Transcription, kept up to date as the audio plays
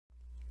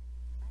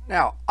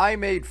Now, I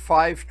made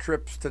 5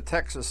 trips to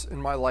Texas in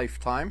my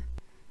lifetime,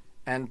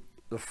 and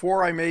the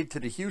 4 I made to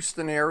the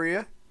Houston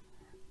area,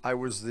 I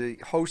was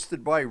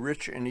hosted by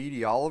Rich and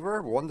Edie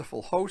Oliver,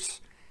 wonderful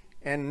hosts,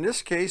 and in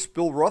this case,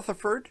 Bill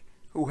Rutherford,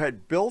 who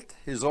had built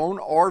his own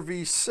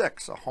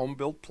RV-6, a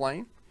home-built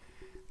plane,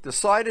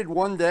 decided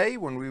one day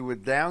when we were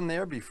down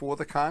there before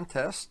the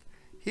contest,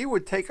 he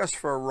would take us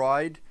for a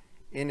ride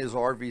in his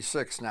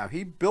RV-6. Now,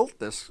 he built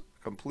this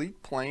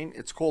complete plane.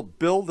 It's called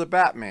Bill the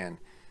Batman,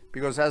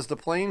 because as the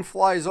plane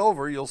flies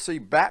over, you'll see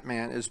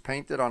Batman is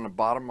painted on the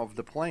bottom of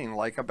the plane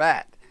like a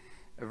bat.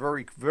 A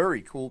very,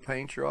 very cool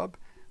paint job.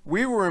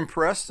 We were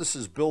impressed. This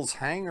is Bill's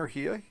hangar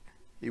here.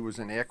 He was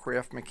an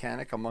aircraft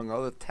mechanic, among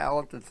other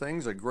talented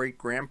things, a great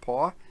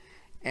grandpa,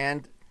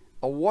 and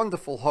a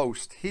wonderful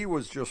host. He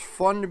was just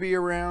fun to be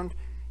around,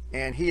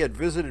 and he had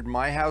visited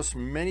my house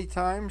many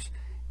times,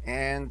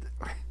 and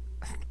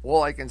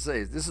all I can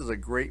say is this is a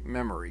great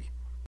memory.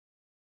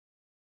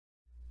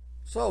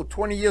 So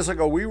 20 years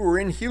ago, we were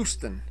in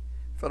Houston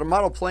for the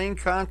model plane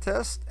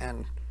contest,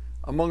 and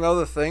among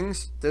other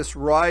things, this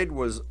ride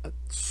was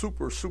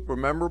super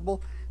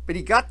memorable. But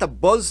he got to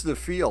buzz the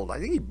field. I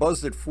think he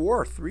buzzed it 3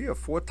 or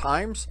 4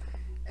 times,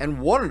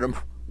 and one of them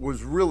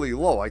was really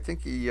low. I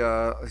think he,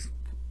 well,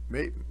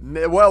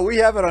 we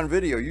have it on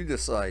video, you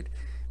decide.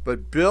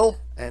 But Bill,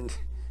 and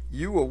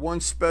you were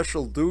one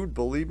special dude,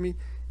 believe me,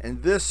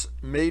 and this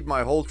made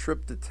my whole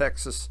trip to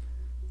Texas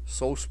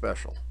so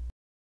special.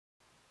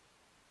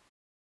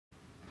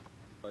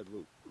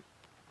 Loop.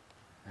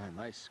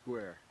 Nice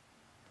square.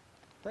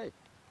 Hey,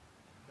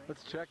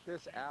 let's check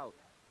this out.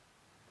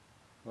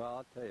 Well,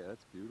 I'll tell you,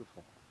 that's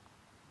beautiful.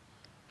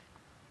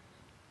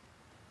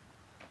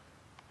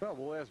 Well,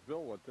 we'll ask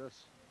Bill what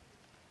this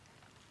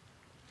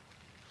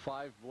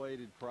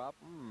 5-bladed prop.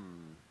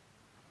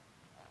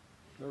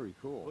 Very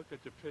cool. Look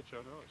at the pitch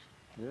on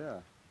those. Yeah.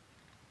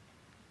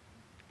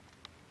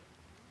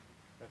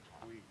 That's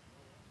sweet.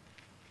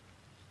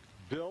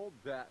 Bill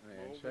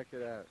Batman, check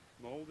it out.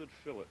 Molded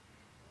fillet.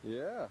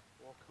 Yeah.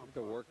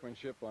 The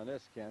workmanship on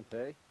this, can't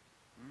they?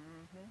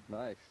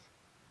 Nice.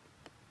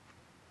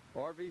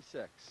 RV-6. It's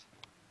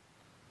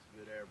a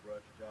good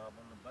airbrush job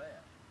on the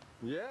bat.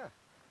 Yeah.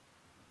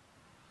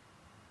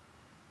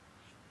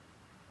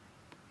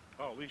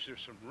 Oh, at least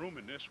there's some room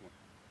in this one.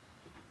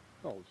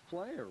 Oh, there's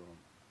plenty of room.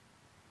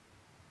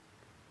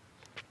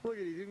 Look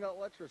at, he's even got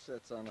letter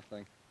sets on the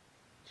thing.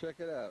 Check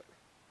it out.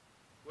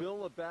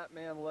 Bill the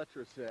Batman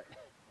letter set.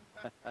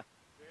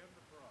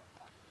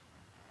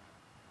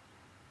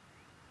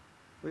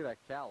 Look at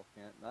that cowl,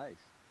 Kent. Nice.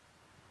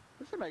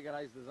 This would make a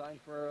nice design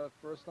for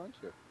a stunt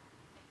ship.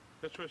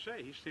 That's what I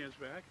say. He stands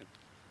back and.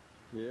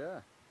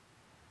 Yeah.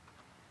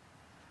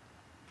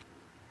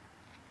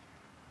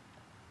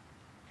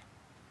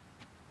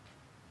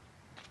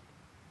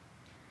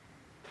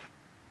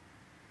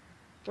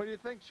 What do you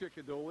think,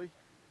 Chickadooley?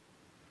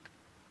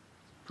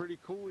 Pretty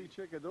cooly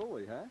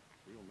Chickadooley, huh?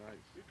 Real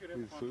nice. You could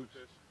have fun with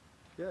this.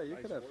 Yeah, you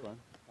could have fun.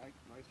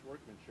 Nice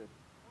workmanship.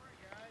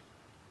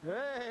 Hey!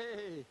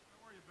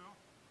 How are you, Bill?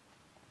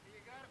 You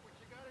got it. What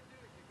you got to do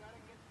is you got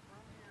to get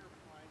from the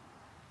airplane.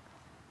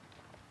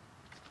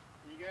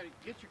 You got to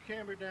get your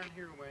camera down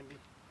here, Wendy.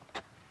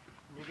 And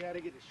you got to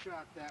get a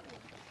shot that way.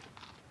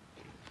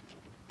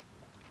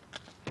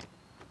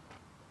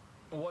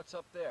 What's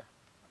up there?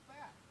 A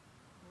bat.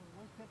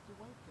 One tip to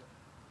wing tip.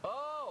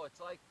 Oh, it's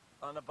like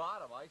on the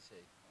bottom, I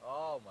see.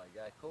 Oh my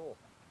God, cool.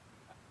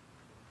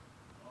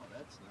 Oh,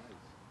 that's nice.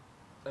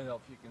 I don't know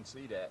if you can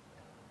see that.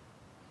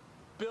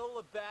 Bill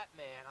the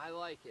Batman, I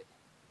like it.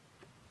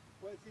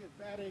 Well, see, it's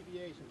bad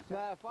aviation.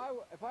 Now, if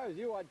I was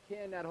you, I'd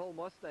can that whole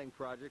Mustang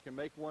project and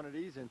make one of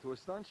these into a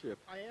stunt ship.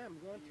 I am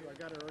going to. I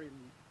got it already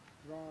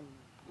drawn.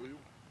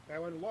 I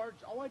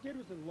enlarged. All I did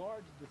was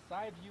enlarge the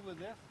side view of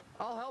this.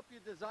 I'll help you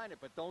design it,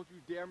 but don't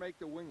you dare make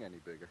the wing any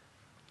bigger.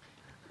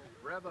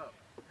 Rev up.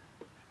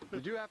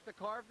 Did you have to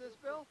carve this,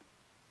 Bill?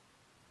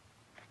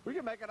 We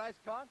can make a nice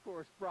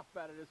concourse prop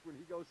out of this when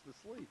he goes to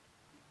sleep.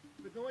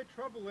 But the only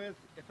trouble is,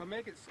 if I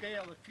make it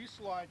scale, the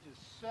fuselage is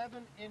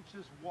 7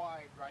 inches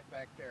wide right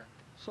back there.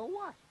 So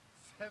what?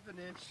 7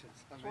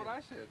 inches. That's what I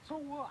said. So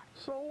what?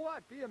 So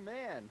what? Be a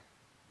man.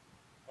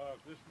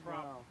 This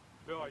prop. Wow.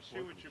 Bill, I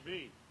see what you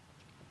mean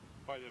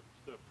by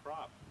the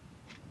prop.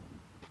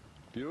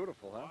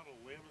 Beautiful, huh? Model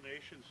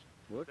laminations.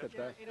 Look at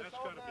that. That's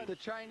got to be. The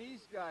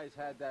Chinese guys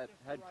had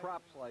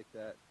props like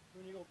that.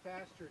 When you go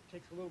faster, it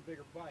takes a little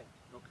bigger bite.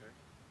 Okay.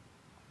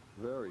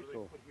 Very what do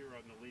cool. they put here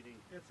on the leading?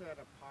 It's an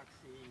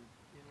epoxy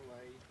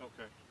inlay.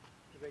 Okay.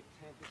 They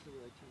tend to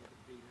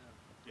beat up.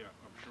 Yeah,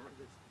 I'm sure.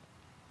 It's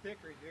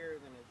thicker here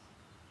than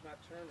it's not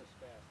turn as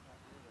fast. Not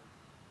moving.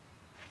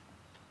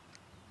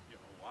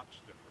 Yeah, a lot's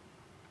different.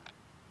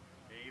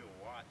 A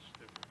lot's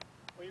different.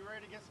 Well, you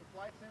ready to get some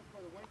flights in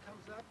before the wind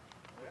comes up?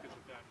 Look at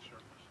the back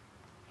surface.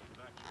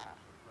 The back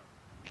surface.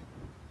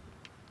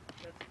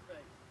 That's the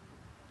face.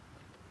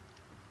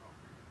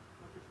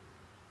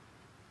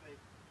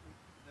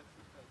 That's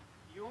the face.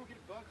 You won't get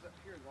bugs up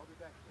here. I'll be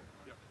back here.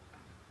 Yep.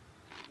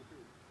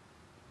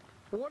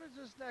 What is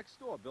this next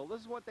door, Bill?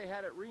 This is what they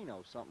had at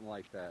Reno, something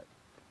like that.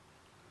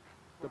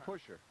 The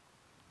pusher.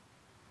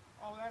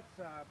 Oh, that's,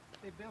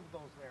 they build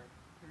those there.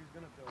 He's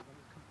going to build them.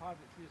 It's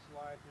composite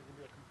fuselage. They're going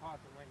to do a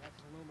composite wing. That's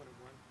an aluminum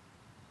one.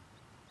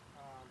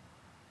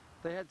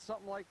 They had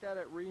something like that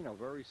at Reno,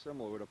 very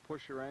similar, with a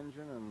pusher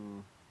engine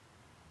and...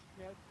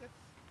 Yeah,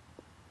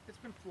 it's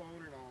been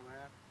flown and all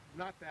that.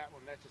 Not that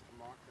one. That's just a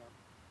mock-up.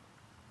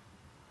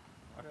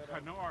 A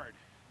canard.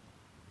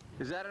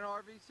 Is that an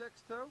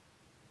RV6 too?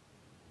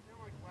 They're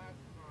like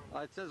glasses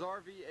on. It says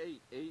RV8,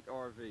 8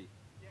 RV.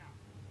 Yeah.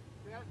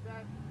 That's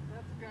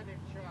a guy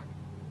named Chuck.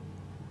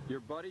 Your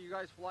buddy, you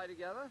guys fly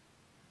together?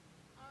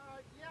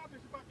 Yeah,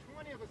 there's about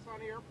 20 of us on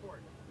the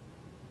airport.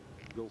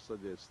 Bill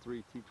said there's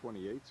 3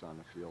 T-28s on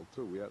the field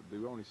too.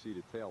 We only see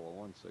the tail of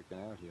one sticking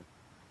out here.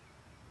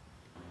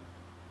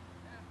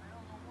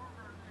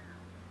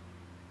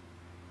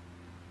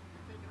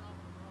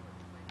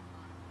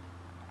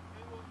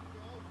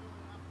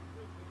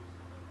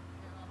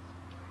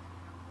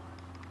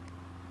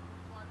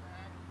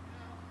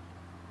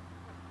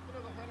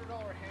 $100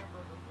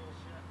 hamburger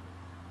bullshit.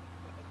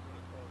 That's what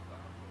it boils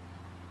down to.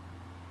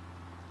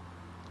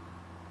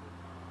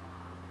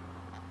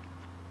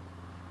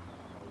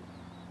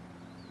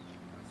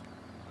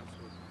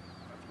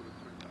 That's what it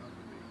turned out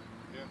to be.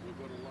 Yeah, we'll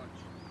go to lunch.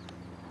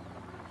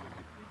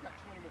 He's got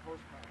 20 more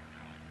horsepower.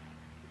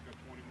 We've got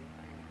 20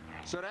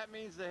 more. So that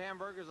means the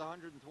hamburger's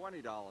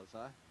 $120,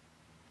 huh?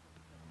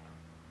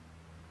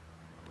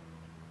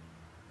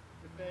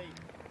 The bait.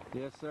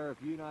 Yes, sir.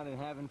 If you're not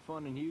having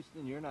fun in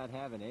Houston, you're not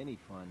having any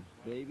fun,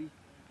 baby.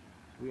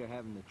 We are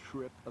having the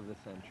trip of the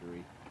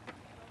century.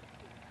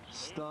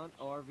 Stunt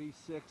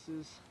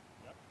RV6s.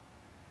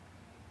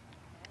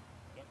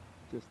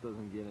 Just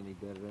doesn't get any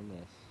better than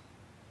this.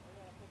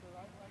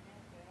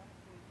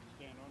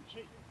 Stand on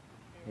seat.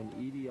 And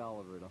Edie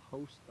Oliver, the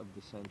host of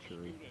the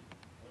century.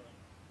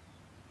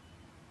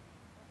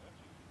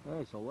 All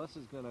right, so Les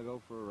is going to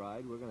go for a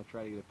ride. We're going to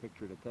try to get a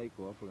picture to take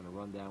off. We're going to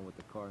run down with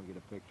the car and get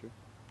a picture.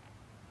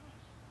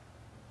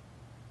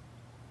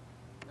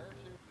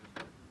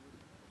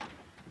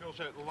 Bill's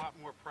had a lot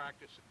more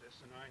practice at this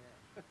than I.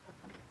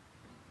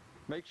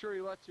 Make sure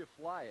he lets you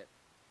fly it.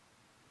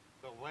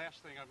 The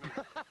last thing I'm going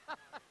to...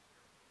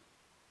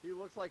 He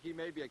looks like he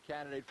may be a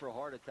candidate for a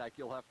heart attack.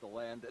 You'll have to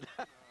land it.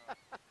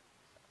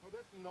 Well,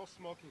 there's no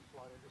smoking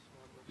flight. I just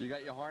remember. You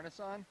got your harness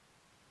on?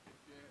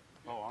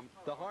 Oh,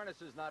 The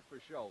harness is not for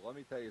show. Let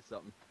me tell you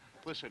something.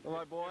 listen. Oh,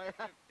 my boy.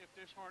 If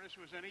this harness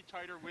was any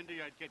tighter,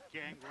 windy, I'd get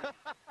gangrene.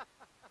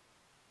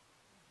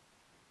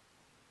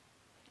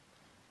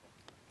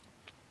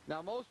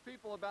 Now, most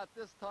people about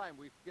this time,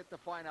 we get to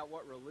find out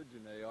what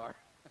religion they are.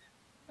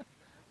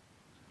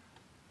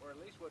 Or at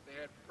least what they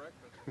had for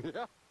breakfast.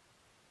 Yeah.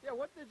 Yeah,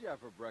 what did you have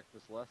for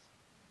breakfast, Les?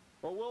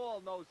 Well, we'll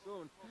all know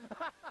soon.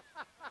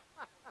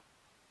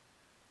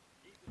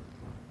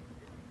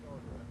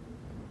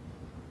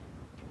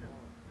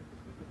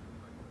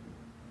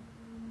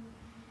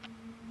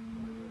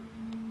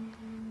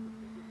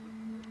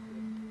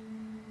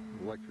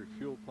 Electric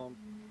fuel pump.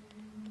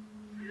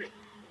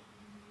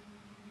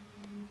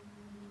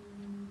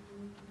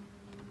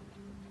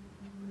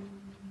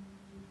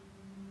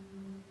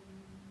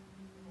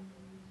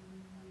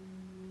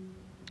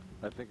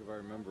 I think if I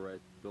remember right,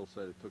 Bill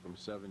said it took him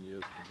 7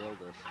 years to build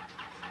this.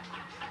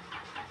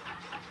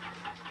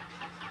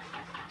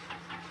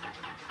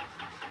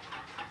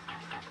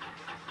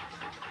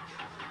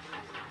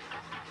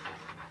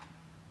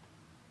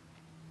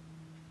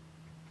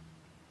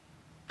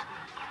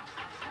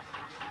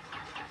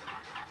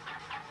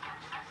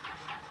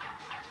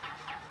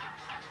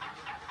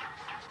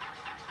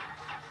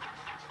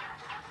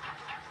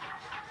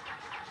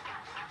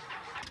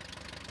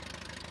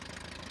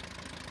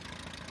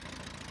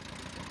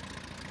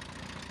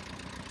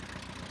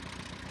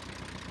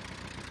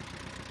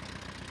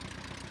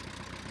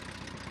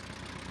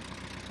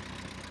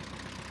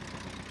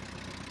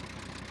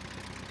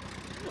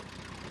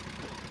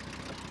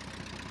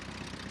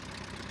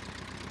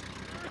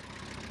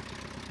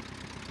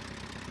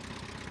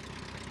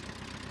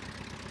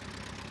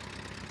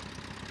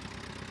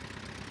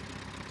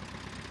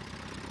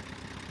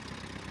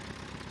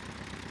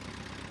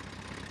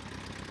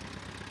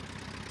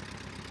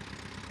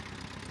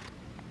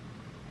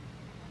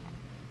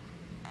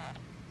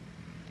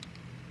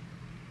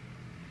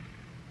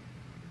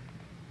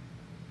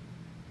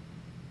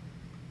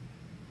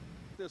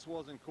 This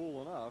wasn't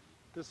cool enough,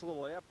 this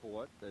little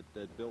airport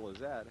that Bill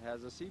is at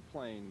has a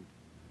seaplane,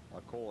 I'll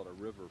call it a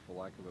river for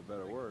lack of a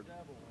better word.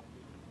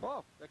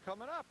 Oh, they're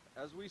coming up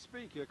as we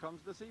speak. Here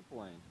comes the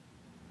seaplane.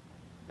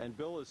 And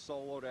Bill is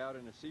soloed out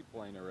in a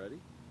seaplane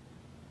already.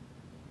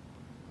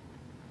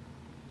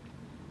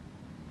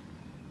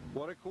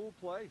 What a cool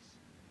place.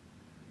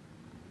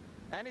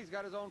 And he's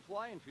got his own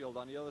flying field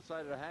on the other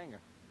side of the hangar.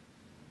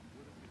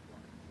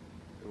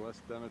 The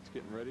West Emmett's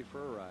getting ready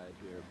for a ride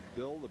here.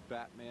 Bill the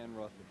Batman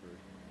Rutherford.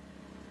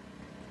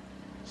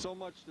 So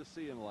much to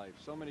see in life,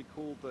 so many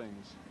cool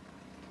things.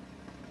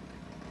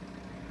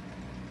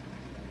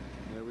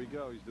 There we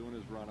go, he's doing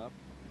his run-up.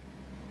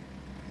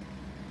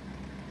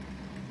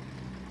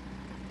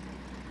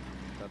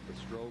 Got the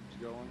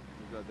strobes going.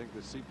 I think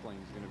the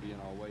seaplane's going to be in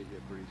our way here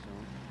pretty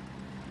soon.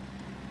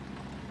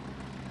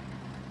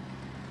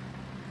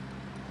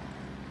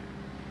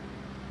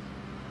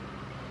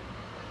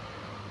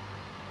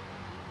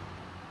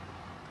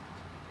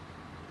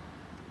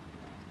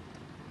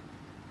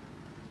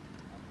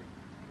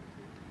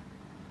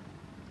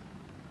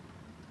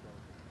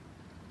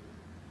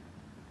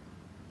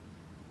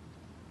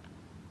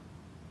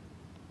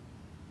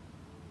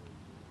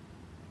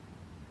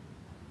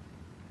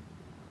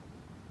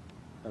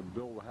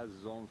 Bill has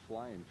his own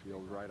flying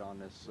field right on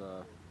this,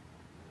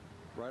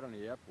 right on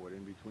the airport,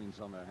 in between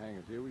some of the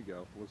hangars. Here we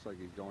go. Looks like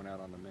he's going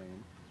out on the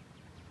main.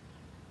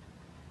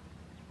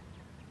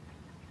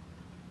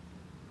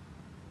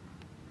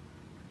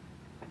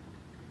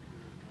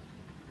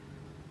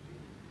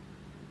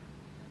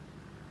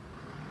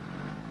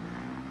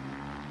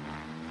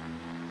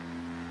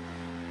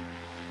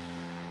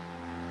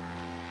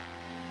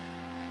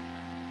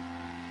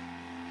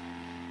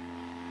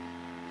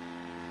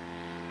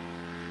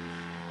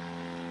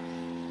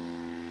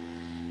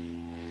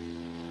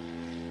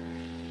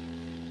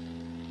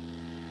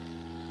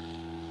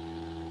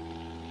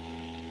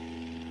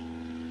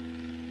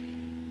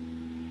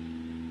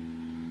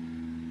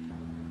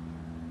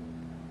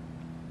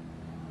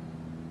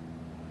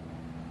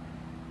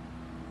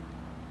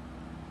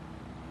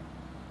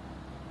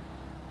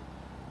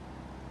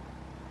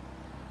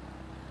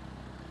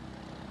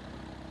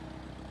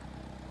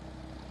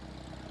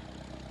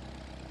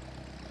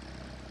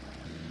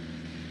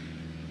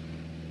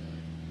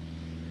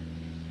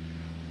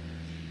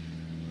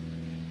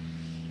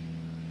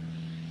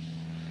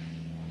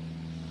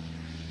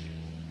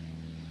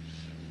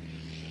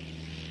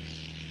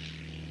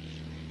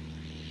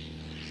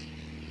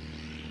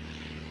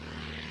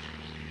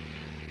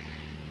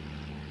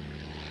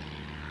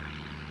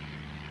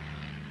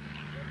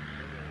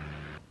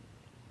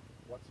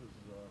 What's his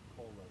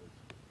call letters?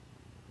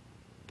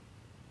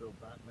 Bill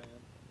Batman?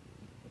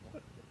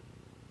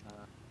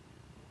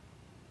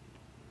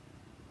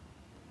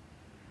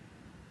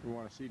 We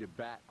want to see the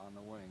bat on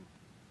the wing.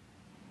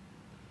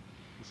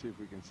 Let's see if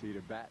we can see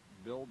the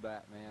Bill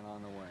Batman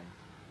on the wing.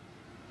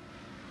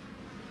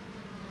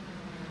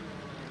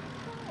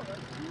 Oh,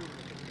 that's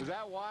beautiful. Is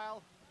that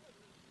wild?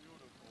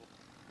 Beautiful.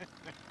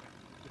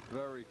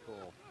 Very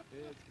cool.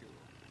 It's cool.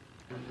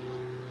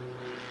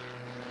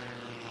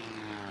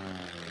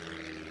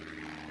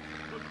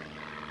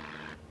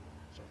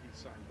 So he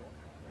signed off on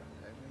that.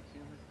 That makes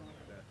him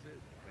responsible. That's it.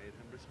 Made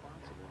him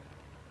responsible.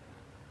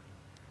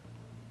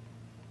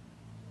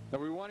 Now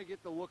we want to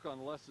get the look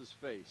on Les's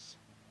face.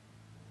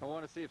 I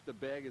want to see if the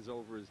bag is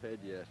over his head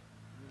yet.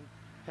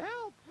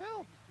 Help!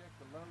 Help! Check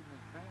the load in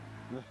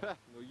his pants.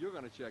 Well, you're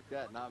going to check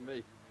that, not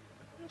me.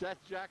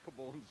 That's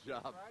Jacobone's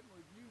job. Riding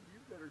with you, you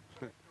better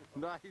check.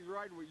 No, he's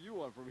riding with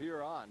you on from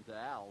here on to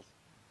Al's.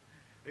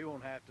 He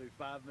won't have to.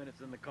 5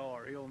 minutes in the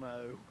car, he'll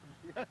know.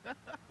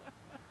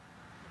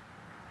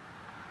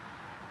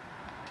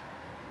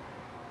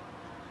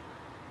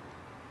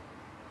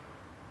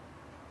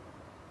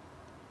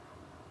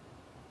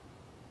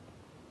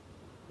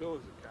 Bill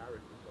is a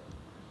character,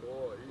 though.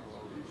 Boy,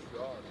 he's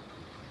sharp.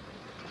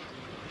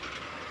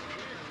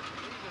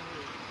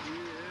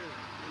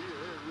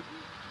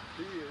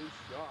 He is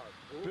sharp.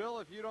 Bill,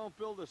 if you don't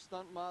build a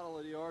stunt model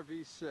of the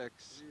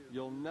RV6,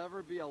 you'll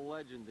never be a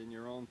legend in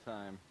your own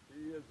time.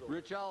 He is a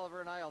Rich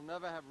Oliver and I will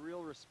never have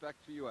real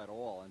respect for you at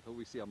all until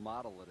we see a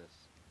model of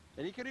this.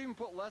 And he could even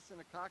put Les in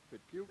the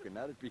cockpit puking.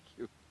 That'd be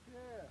cute.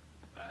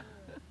 Yeah.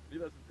 He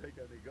doesn't take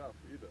any guff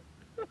either.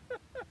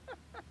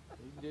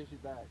 You can dish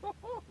it back.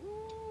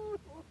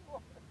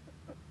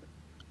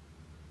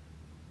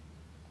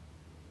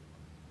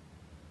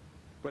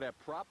 But that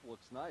prop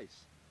looks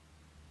nice.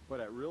 But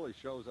that really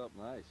shows up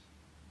nice.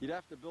 You'd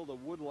have to build a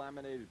wood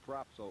laminated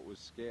prop so it was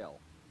scale.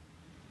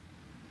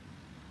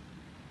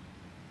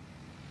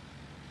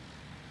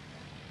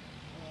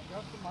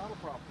 That's the model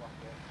prop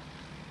like that.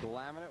 The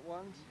laminate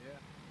ones? Yeah.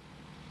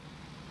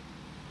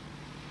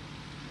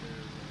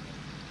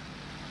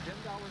 They're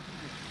 $10 a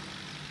piece.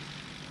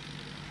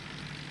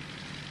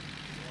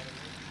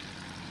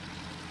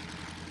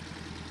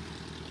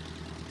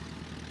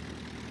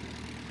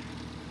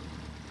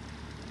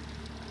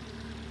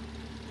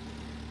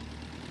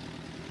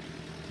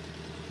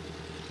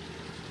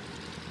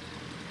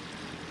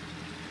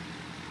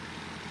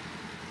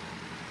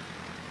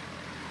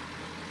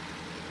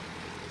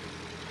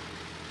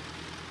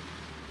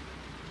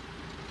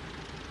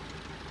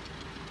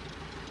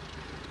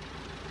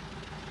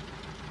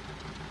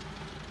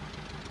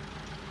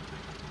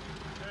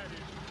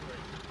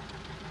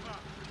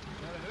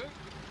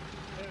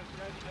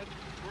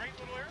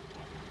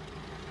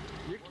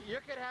 You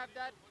could have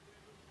that,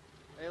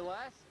 hey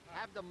Les,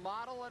 have the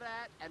model of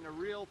that and the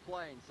real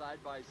plane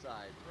side by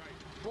side. Right.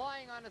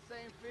 Flying on the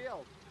same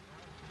field.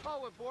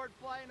 Oh, we're bored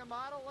flying the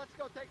model? Let's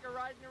go take a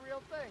ride in the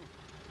real thing.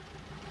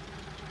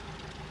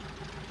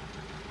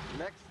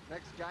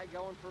 Next guy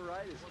going for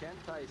right is Ken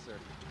Tyser.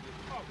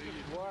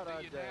 What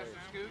a day.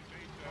 Scoot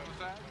on the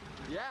side?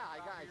 Yeah, I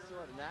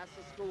saw it.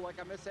 NASA school,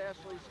 like I miss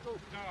Ashley's school.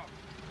 No.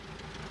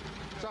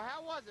 So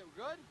how was it?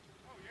 Good?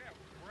 Oh yeah, it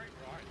was a great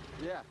ride.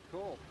 Yeah,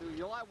 cool. Dude,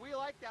 we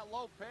like that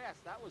low pass.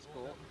 That was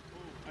cool.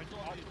 We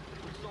saw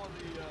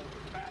the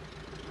pass.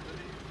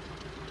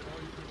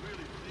 You could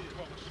really see it.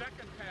 Well, the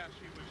second pass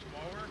he was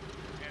lower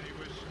and he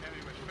was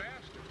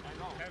faster. I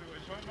know. And it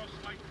was almost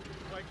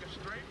like a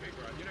strafing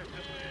run. You know,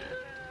 just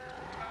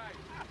nice.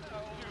 A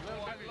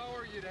little bit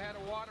lower, you'd had a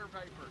water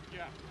vapor.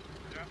 Yeah.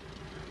 Yeah.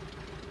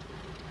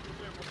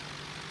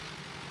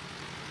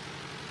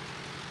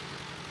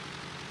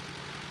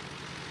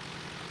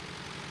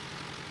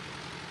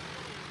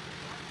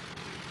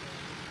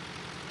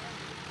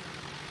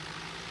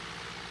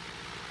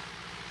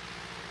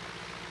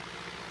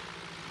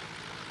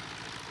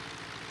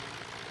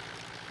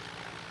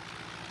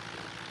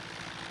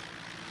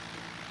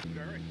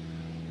 Very.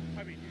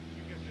 I mean,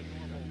 you get the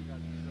normal.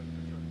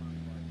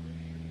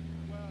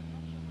 Well,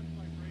 not so much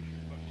vibration,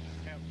 but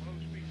at low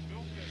speed.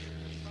 Bill says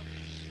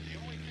the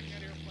only thing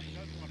that airplane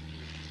doesn't want to do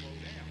is slow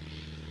down.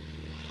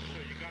 So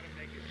you got to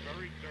make it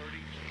very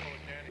dirty, slow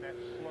it down. That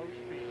slow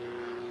speed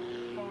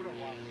photo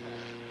op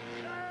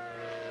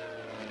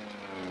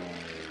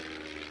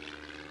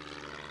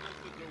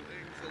the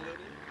wings a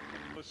little.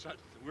 All of a sudden,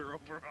 we're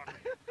over on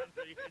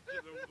the edge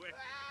of the wing.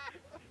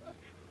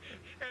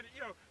 And,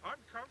 you know,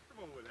 I'm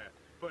comfortable with that.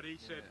 But he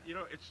said, you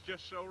know, it's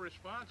just so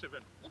responsive.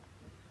 And,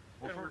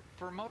 well,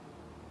 for most...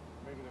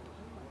 Maybe there was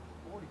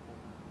 44.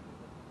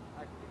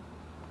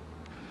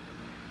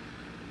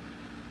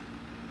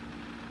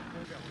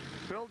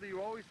 Bill, do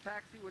you always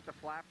taxi with the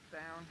flaps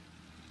down?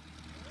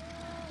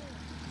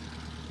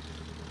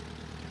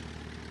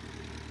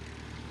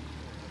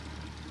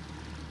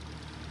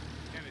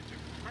 And it's a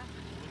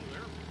comfortable little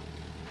airplane.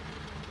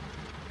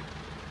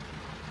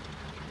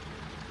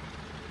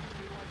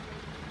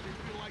 You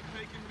feel like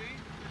taking me?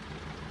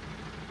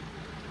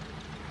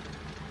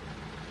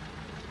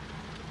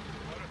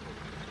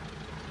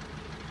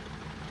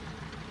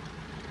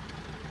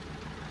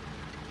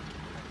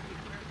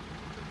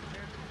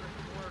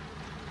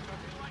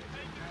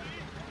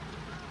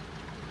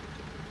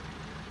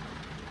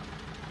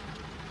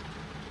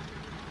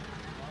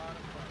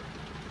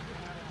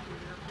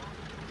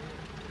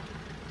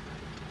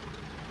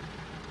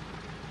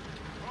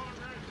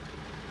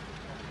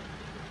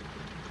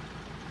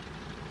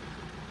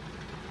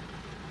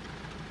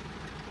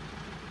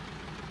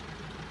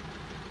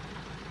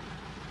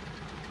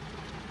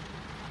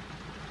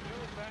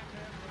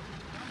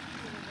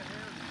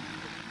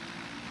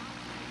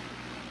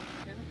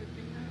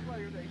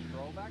 They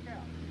stroll back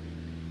out.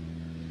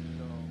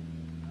 So,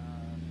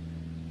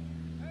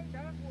 hey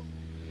guys,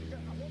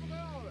 what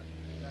about it?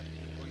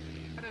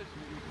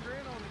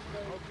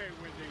 Okay,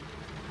 Wendy.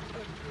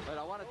 But I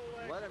want to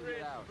let him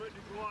get out. Put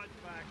the watch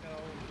back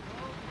on.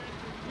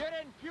 You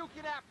didn't puke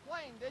in that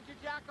plane, did you,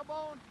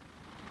 Jacobone?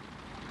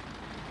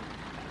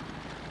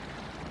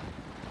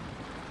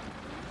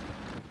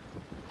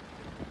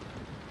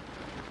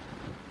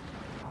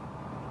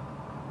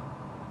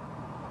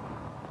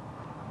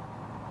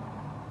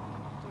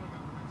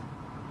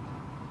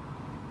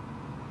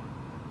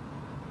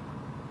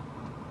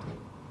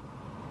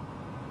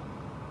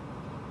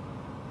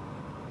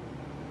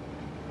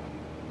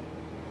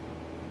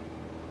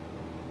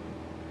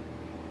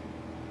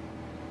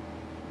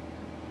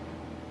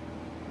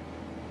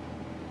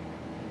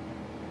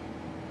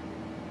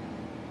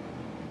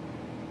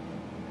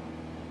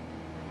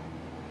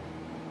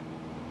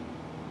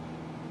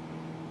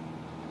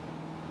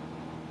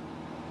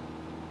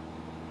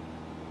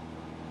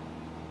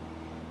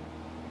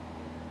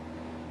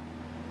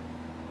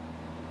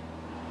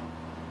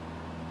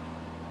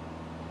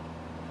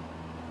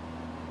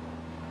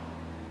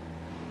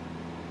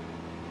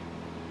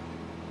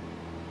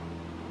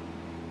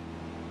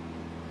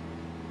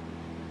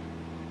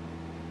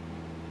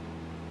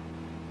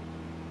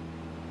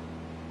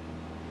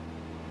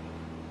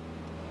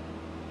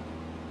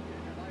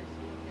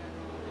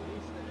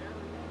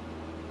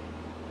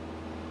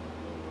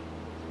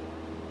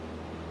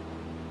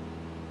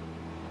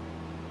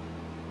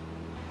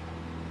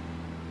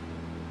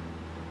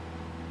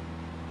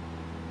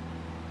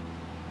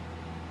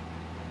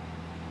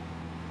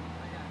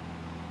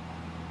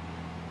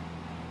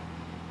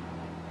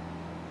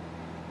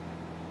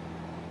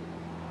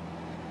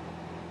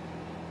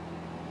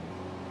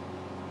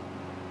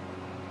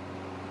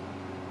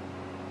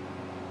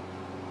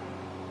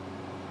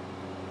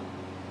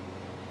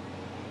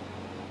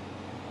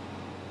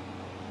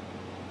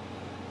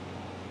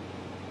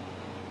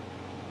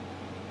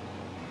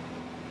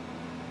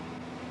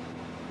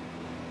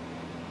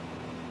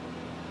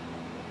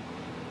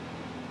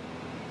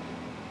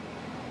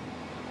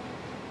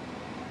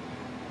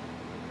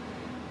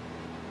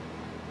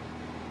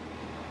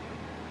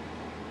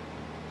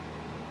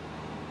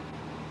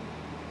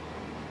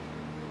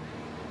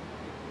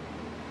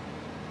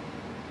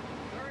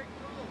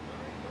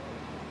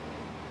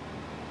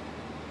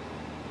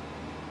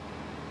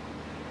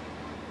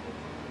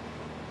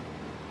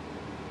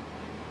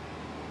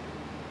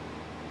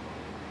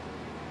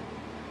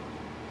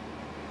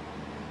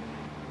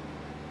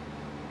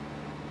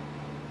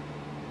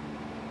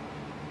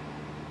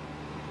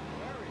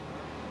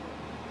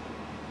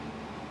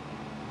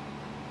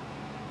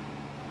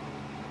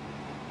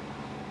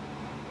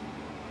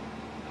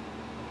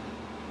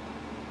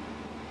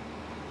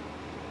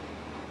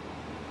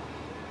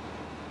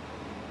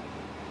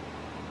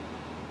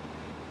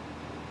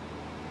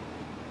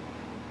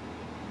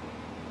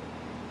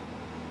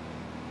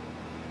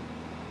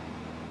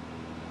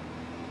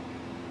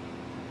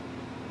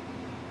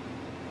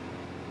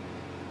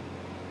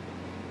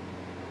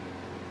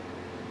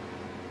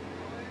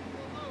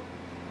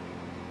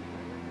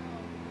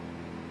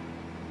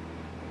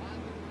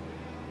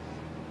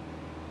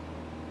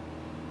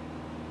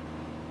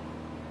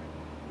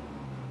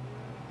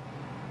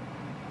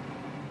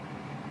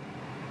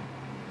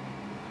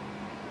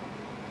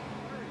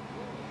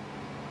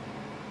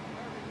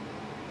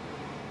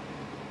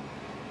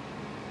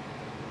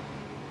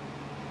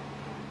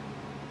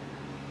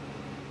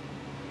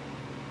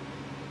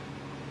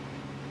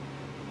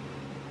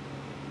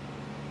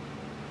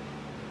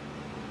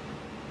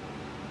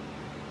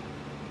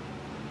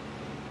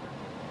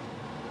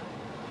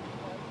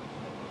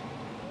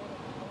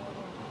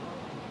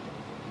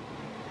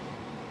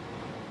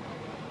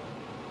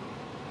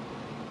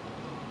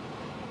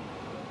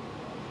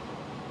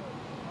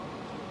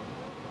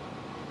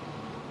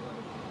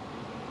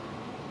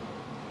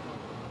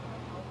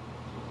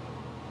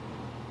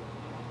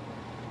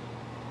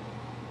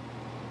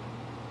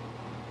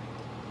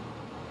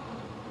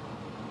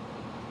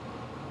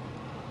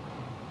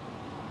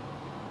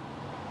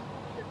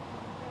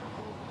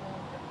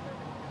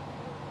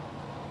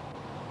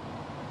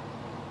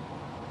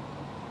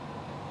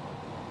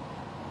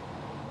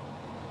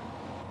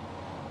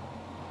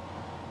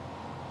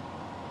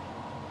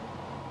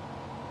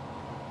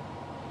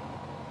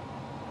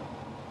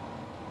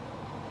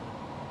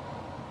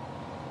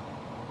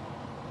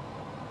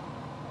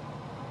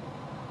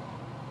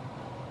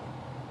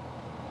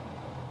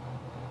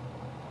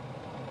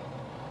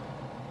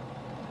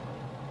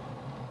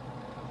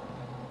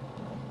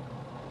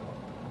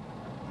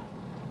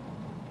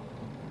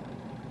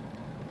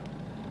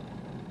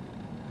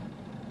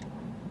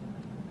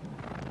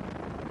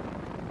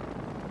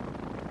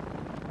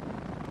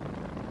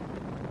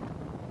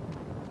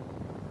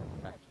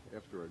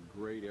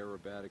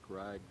 aerobatic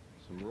ride.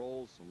 Some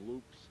rolls, some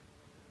loops.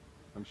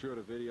 I'm sure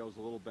the video's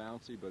a little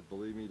bouncy, but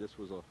believe me, this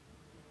was a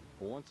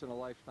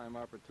once-in-a-lifetime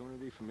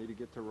opportunity for me to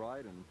get to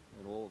ride, and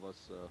all of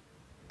us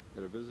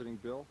that are visiting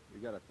Bill, we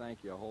got to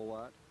thank you a whole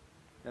lot.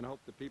 And I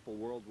hope the people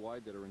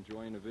worldwide that are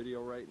enjoying the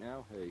video right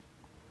now, hey,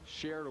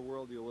 share the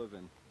world you live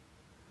in.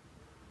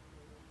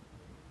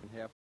 And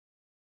have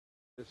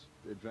this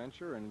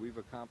adventure, and we've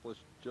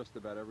accomplished just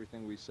about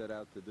everything we set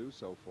out to do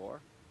so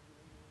far.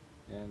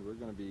 And we're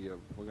going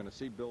to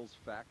see Bill's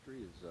factory,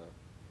 his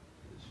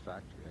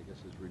factory, I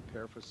guess his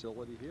repair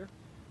facility here.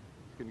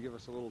 He's going to give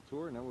us a little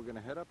tour, and then we're going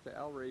to head up to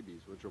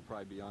AEROBATICS, which will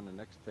probably be on the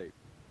next tape,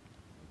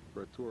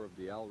 for a tour of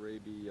the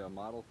AEROBATIC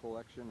model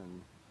collection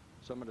and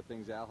some of the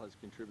things Al has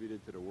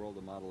contributed to the world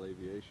of model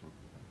aviation.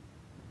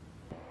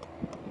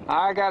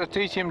 I got to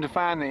teach him to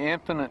find the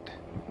infinite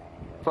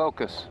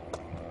focus.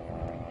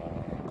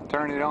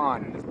 Turn it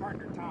on. His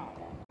partner Tom.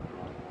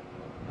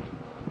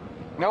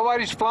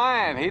 Nobody's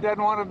flying. He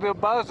doesn't want to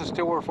buzz us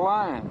till we're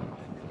flying.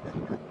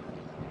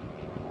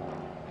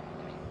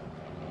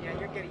 Yeah,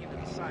 you're getting into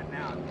the sun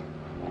now.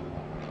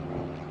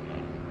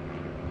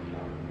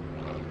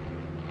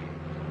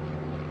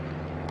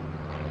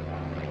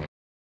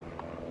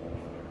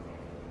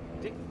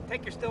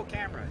 Take your still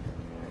camera.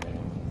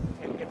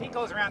 If he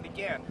goes around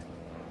again,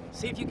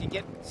 see if you can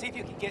get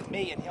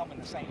me and him in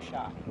the same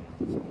shot.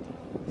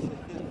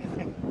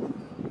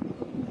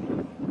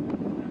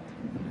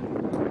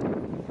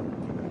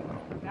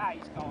 Now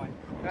he's going.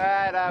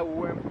 Right, I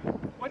wimp.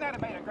 Wouldn't that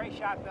have made a great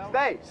shot, though?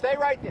 Stay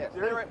right there.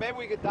 Stay right. Maybe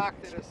we could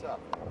doctor this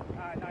up.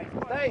 Nice.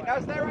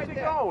 Stay right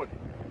there.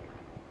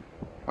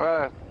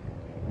 Going?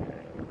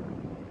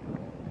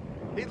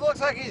 He looks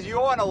like he's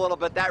yawing a little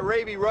bit. That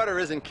Raby rudder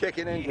isn't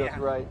kicking in just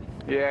right.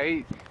 Yeah,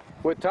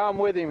 with Tom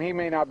with him, he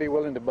may not be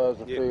willing to buzz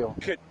the field.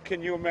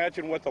 Can you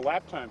imagine what the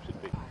lap time should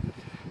be?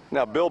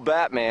 Now, Bill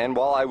Batman,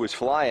 while I was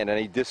flying, and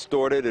he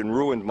distorted and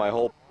ruined my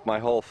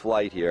whole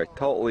flight here.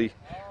 Totally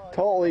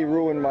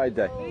ruined my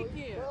day.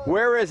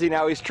 Where is he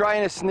now? He's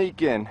trying to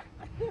sneak in.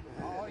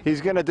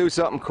 He's gonna do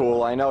something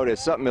cool. I know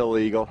there's something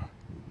illegal.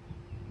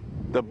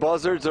 The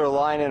buzzards are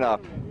lining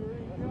up.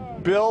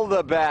 Bill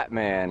the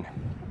Batman.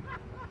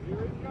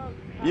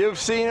 You've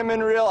seen him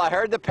in real. I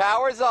heard the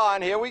power's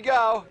on. Here we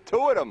go.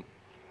 Two of them.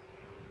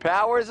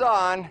 Power's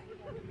on.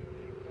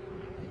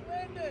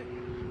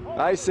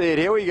 I see it.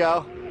 Here we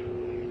go.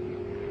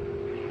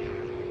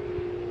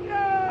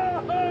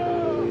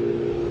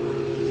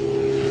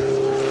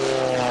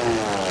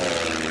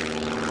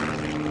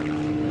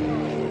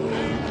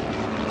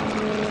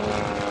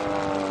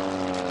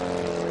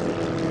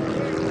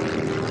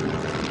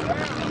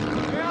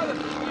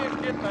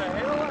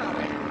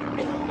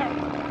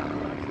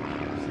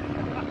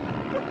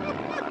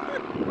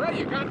 Well,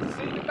 you got to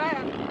see the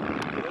bat.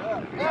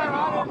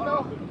 Yeah,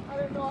 I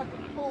didn't know I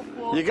could pull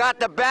forward. You got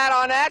the bat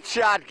on that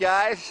shot,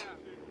 guys.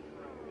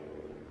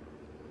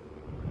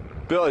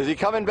 Bill, is he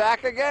coming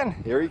back again?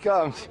 Here he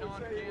comes.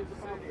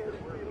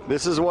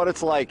 This is what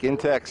it's like in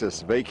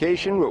Texas.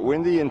 Vacation with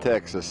Windy in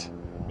Texas.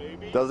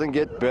 Doesn't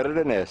get better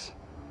than this.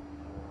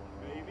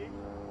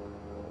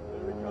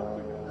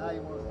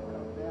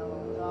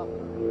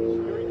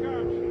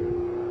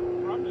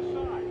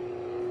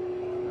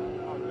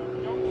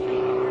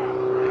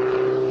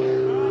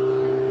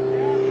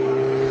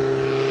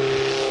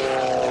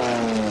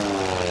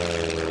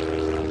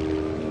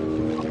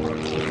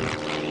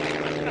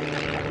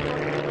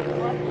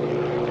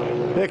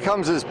 Here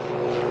comes his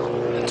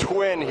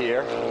twin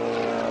here.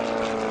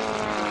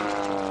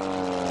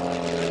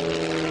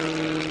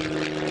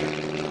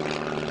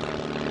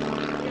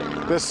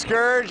 The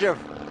scourge of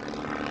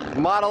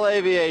model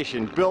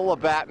aviation, Bill the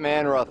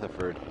Batman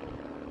Rutherford.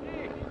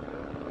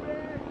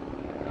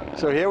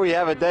 So here we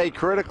have a day,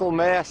 critical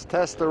mass,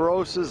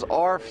 Testarossas,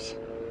 ARFs.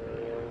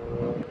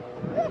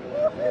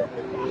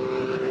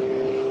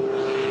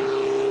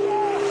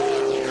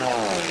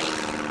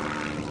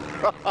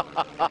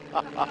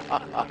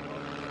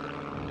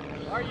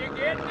 Are you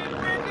getting it,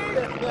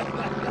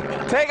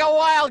 Wendy? Take a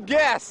wild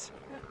guess.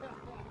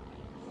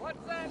 What's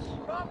that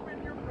bump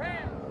in your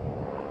pants?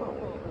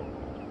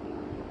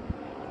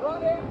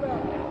 Front end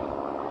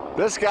back.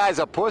 This guy's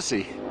a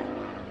pussy. He's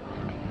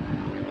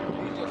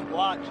just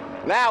watching.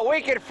 Now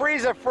we could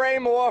freeze a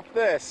frame off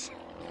this.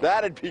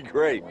 That'd be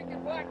great. We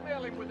can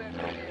blackmail him with that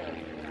video.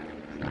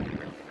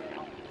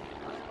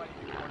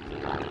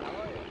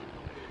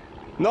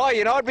 No,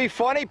 you know what'd be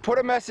funny? Put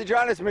a message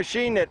on his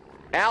machine that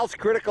Al's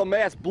critical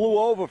mass blew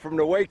over from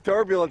the wake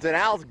turbulence and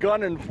Al's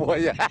gunning for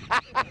you.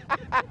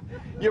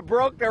 You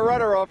broke the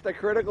rudder off the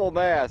critical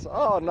mass.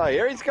 Oh no,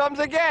 here he comes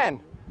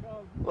again.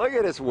 Look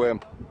at this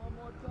wimp.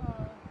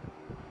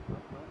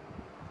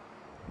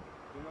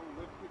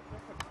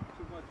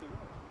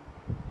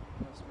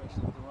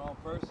 Especially if the wrong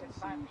person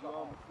sees you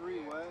on the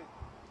freeway.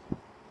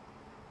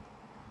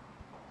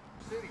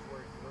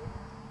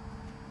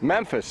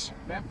 Memphis.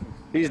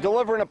 He's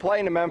delivering a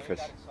plane to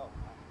Memphis.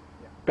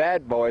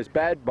 Bad boys,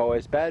 bad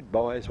boys, bad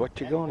boys. What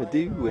you gonna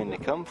do when they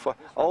come for?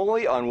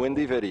 Only on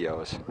Windy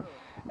videos.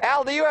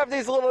 Al, do you have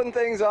these little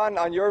things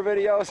on your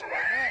videos?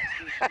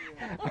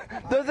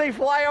 Does he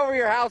fly over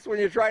your house when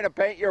you're trying to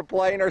paint your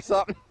plane or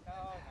something?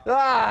 No.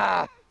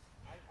 Ah!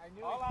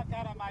 All I've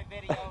got on my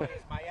video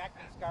is my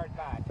acne scarred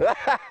body.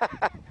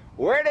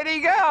 Where did he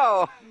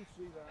go? And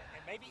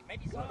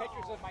maybe some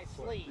pictures of my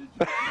sleeve.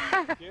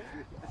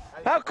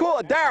 How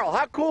cool, Daryl,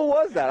 how cool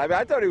was that? I mean,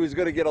 I thought he was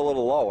going to get a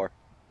little lower.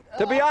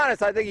 To be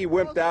honest, I think he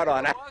wimped out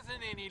on it.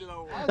 Wasn't any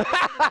lower. I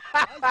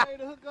was ready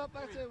to hook up.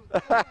 I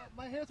said,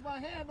 here's my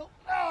handle.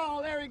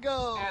 Oh, there he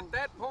goes. At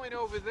that point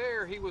over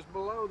there, he was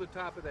below the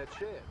top of that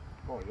shed.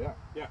 Oh, yeah.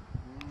 Yeah.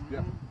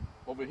 Yeah.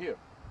 Over here.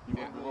 He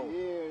went below.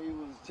 Here, he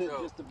was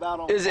just about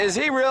on. Is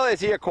he really, is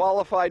he a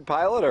qualified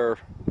pilot or?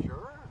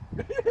 Sure.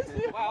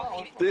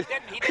 Well,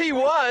 He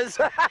was.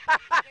 he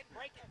didn't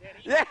break it, did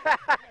he? Yeah.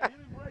 He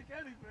didn't break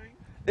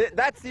anything.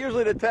 That's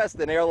usually the test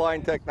in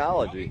airline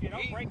technology. If you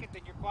don't break it,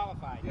 then you're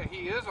qualified. Yeah,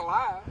 he is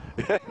alive.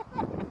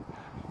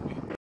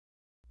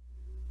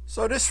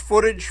 So this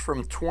footage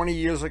from 20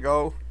 years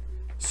ago,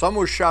 some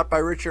was shot by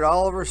Richard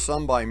Oliver,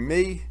 some by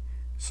me,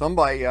 some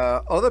by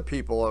other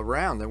people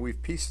around, and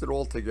we've pieced it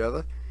all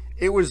together.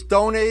 It was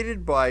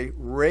donated by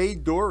Ray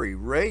Dory.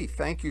 Ray,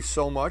 thank you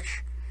so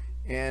much.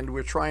 And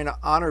we're trying to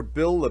honor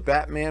Bill the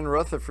Batman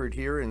Rutherford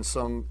here in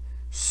some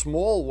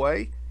small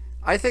way.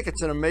 I think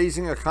it's an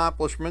amazing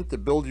accomplishment to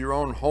build your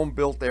own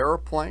home-built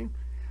airplane.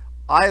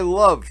 I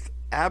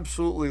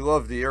absolutely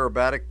loved the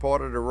aerobatic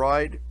part of the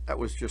ride. That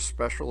was just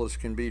special as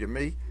can be to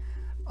me.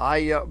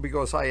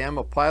 Because I am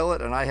a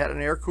pilot and I had an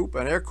air coupe.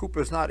 An air coupe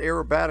is not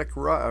aerobatic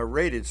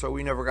rated, so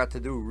we never got to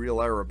do real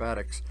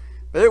aerobatics.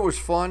 But it was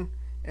fun,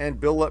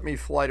 and Bill let me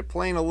fly the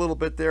plane a little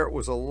bit there. It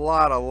was a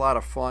lot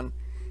of fun.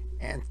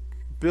 And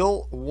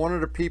Bill, one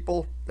of the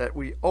people that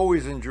we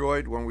always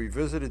enjoyed when we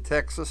visited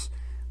Texas,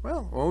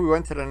 well, when we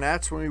went to the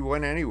Nats, when we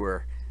went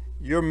anywhere.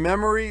 Your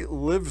memory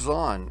lives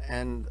on,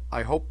 and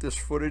I hope this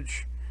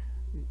footage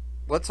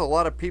lets a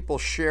lot of people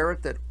share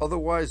it that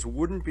otherwise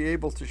wouldn't be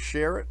able to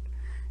share it.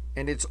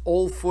 And it's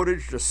old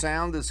footage. The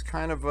sound is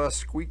kind of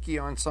squeaky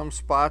on some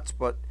spots,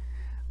 but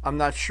I'm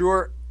not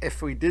sure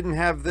if we didn't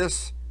have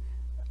this,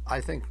 I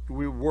think the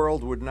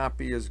world would not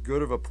be as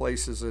good of a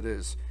place as it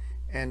is.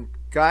 And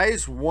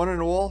guys, one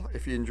and all,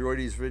 if you enjoy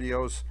these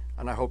videos,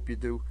 and I hope you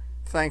do,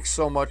 thanks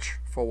so much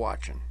for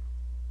watching.